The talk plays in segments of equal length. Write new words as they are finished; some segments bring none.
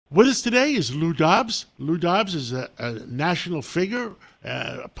With us today is Lou Dobbs. Lou Dobbs is a national figure,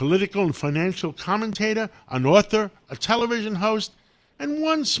 a political and financial commentator, an author, a television host, and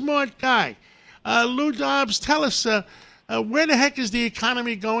one smart guy. Lou Dobbs, tell us where the heck is the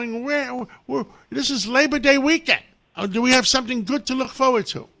economy going? This is Labor Day weekend. Do we have something good to look forward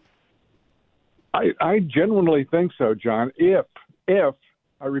to? I genuinely think so, John. If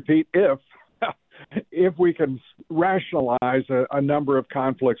I repeat, if we can rationalize a number of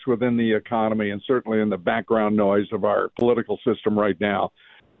conflicts within the economy and certainly in the background noise of our political system right now.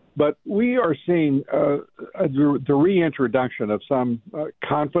 But we are seeing the reintroduction of some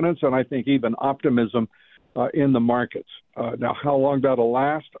confidence and I think even optimism in the markets. Now, how long that'll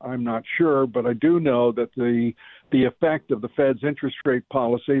last, I'm not sure, but I do know that the effect of the Fed's interest rate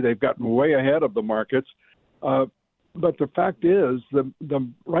policy, they've gotten way ahead of the markets. But the fact is,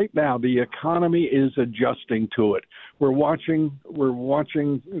 right now the economy is adjusting to it. We're watching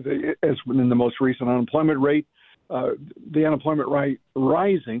as in the most recent unemployment rate, the unemployment rate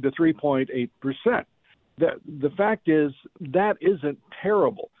rising to 3.8%. The fact is that isn't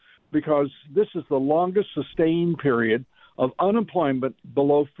terrible because this is the longest sustained period of unemployment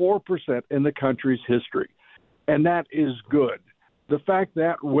below 4% in the country's history, and that is good. The fact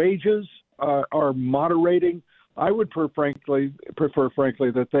that wages are moderating. I would prefer,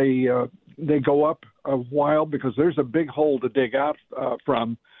 frankly, that they go up a while because there's a big hole to dig out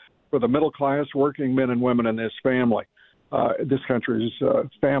from for the middle class working men and women in this country's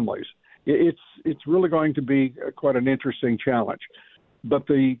families. It's really going to be quite an interesting challenge. But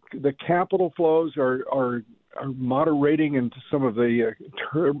the capital flows are moderating into some of the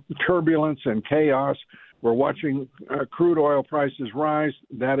turbulence and chaos. We're watching crude oil prices rise.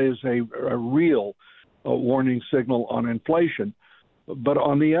 That is a real warning signal on inflation. But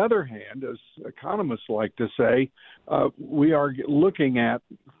on the other hand, as economists like to say, we are looking at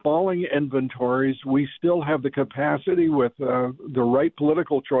falling inventories. We still have the capacity with the right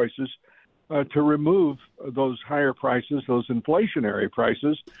political choices to remove those higher prices, those inflationary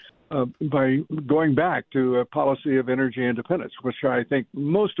prices, by going back to a policy of energy independence, which I think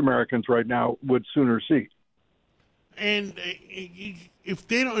most Americans right now would sooner see. And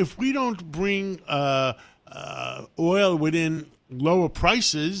if we don't bring oil within lower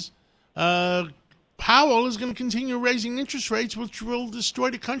prices, Powell is going to continue raising interest rates, which will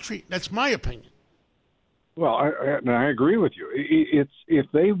destroy the country. That's my opinion. Well, I agree with you.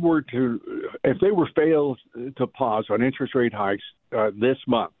 If they were failed to pause on interest rate hikes this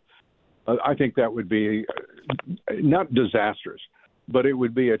month, I think that would be not disastrous, but it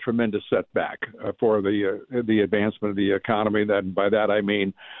would be a tremendous setback for the advancement of the economy. That by that I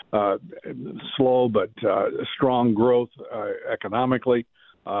mean slow but strong growth economically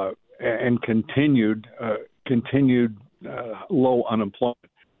and continued low unemployment.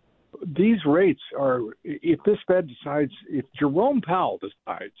 These rates are, if this Fed decides, if Jerome Powell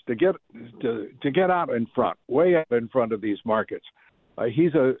decides to get out in front, way out in front of these markets,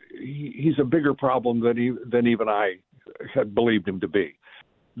 he's a bigger problem than even I had believed him to be.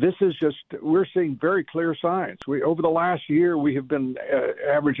 This is we're seeing very clear signs. Over the last year, we have been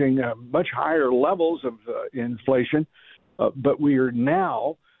averaging much higher levels of inflation, but we are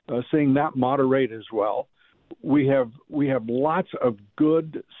now seeing that moderate as well. We have lots of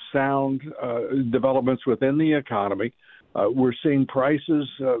good, sound developments within the economy. We're seeing prices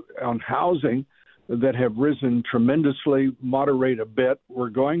on housing that have risen tremendously moderate a bit. We're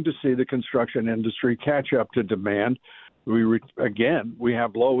going to see the construction industry catch up to demand. We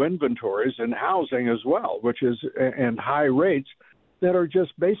have low inventories in housing as well, and high rates that are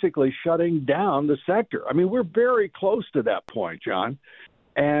just basically shutting down the sector. I mean, we're very close to that point, John.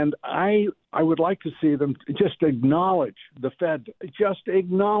 And I would like to see them just acknowledge, the Fed just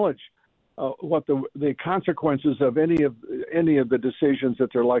acknowledge what the consequences of any of the decisions that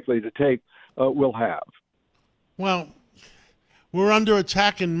they're likely to take will have. Well, we're under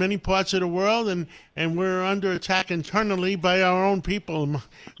attack in many parts of the world, and we're under attack internally by our own people.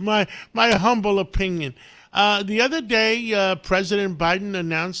 My humble opinion. The other day, President Biden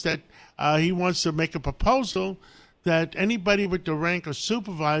announced that he wants to make a proposal that anybody with the rank of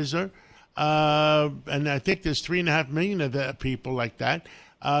supervisor, and I think there's 3.5 million of that people like that,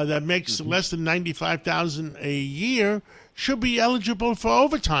 that makes less than $95,000 a year, should be eligible for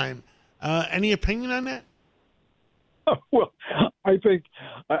overtime. Any opinion on that? Well, I think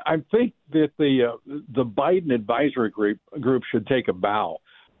that the Biden advisory group should take a bow.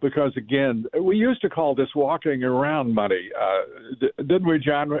 Because, again, we used to call this walking around money, didn't we,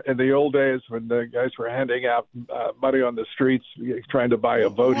 John, in the old days when the guys were handing out money on the streets trying to buy a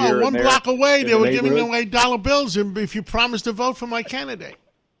vote here and there? One block away, they were giving away dollar bills if you promised to vote for my candidate.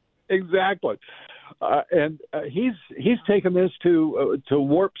 Exactly. And he's taken this to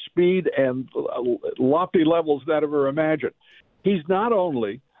warp speed and lofty levels never imagined. He's not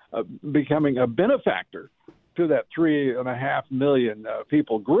only becoming a benefactor to that 3.5 million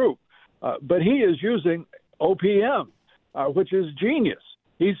people group, but he is using OPM, which is genius.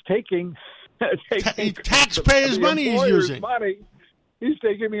 He's taking taxpayers' money he's using. He's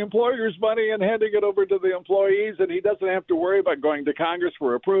taking the employer's money and handing it over to the employees, and he doesn't have to worry about going to Congress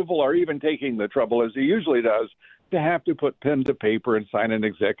for approval or even taking the trouble, as he usually does, to have to put pen to paper and sign an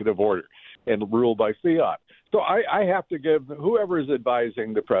executive order and rule by fiat. So I have to give whoever is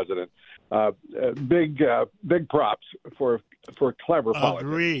advising the president big props for clever politics.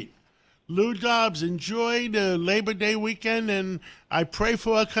 Agreed. Lou Dobbs, enjoy the Labor Day weekend, and I pray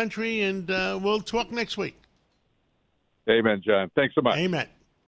for our country, and we'll talk next week. Amen, John. Thanks so much. Amen.